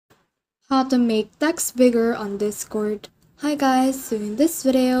How to make text bigger on Discord. Hi guys, so in this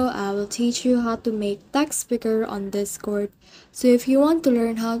video, I will teach you how to make text bigger on Discord. So if you want to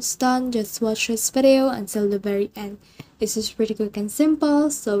learn how it's done, just watch this video until the very end. This is pretty quick and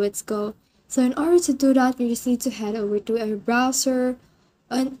simple, so let's go. So in order to do that, you just need to head over to a browser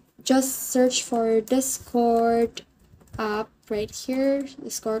and just search for Discord app right here.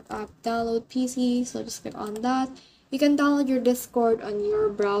 Discord app download PC, so just click on that. You can download your Discord on your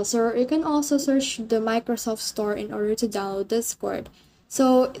browser. You can also search the Microsoft Store in order to download Discord.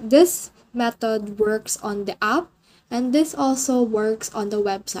 So this method works on the app and this also works on the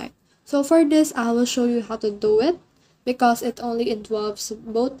website. So for this, I will show you how to do it because it only involves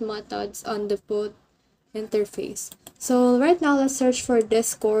both methods on the both interface. So right now, let's search for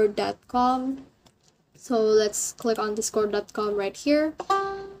discord.com. So let's click on discord.com right here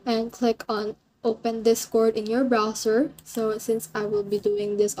and click on open Discord in your browser. So since I will be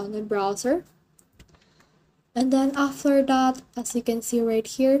doing this on the browser. And then after that, as you can see right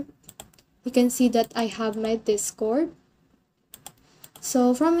here, you can see that I have my Discord.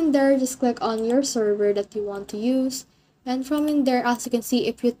 So from in there, just click on your server that you want to use. And from in there, as you can see,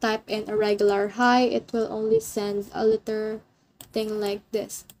 if you type in a regular hi, it will only send a letter thing like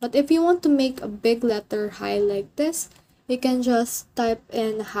this. But if you want to make a big letter hi like this, you can just type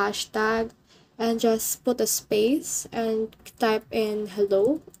in hashtag and just put a space and type in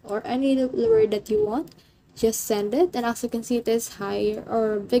hello or any word that you want. Just send it, and as you can see, it is higher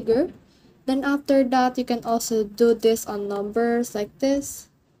or bigger. Then after that, you can also do this on numbers like this.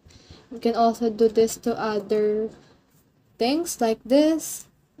 You can also do this to other things like this.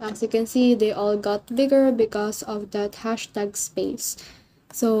 As you can see, they all got bigger because of that hashtag space.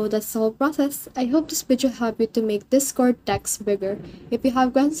 So that's the whole process. I hope this video helped you to make Discord text bigger. If you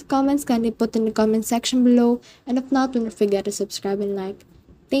have questions or comments, kindly put in the comment section below. And if not, don't forget to subscribe and like.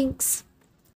 Thanks!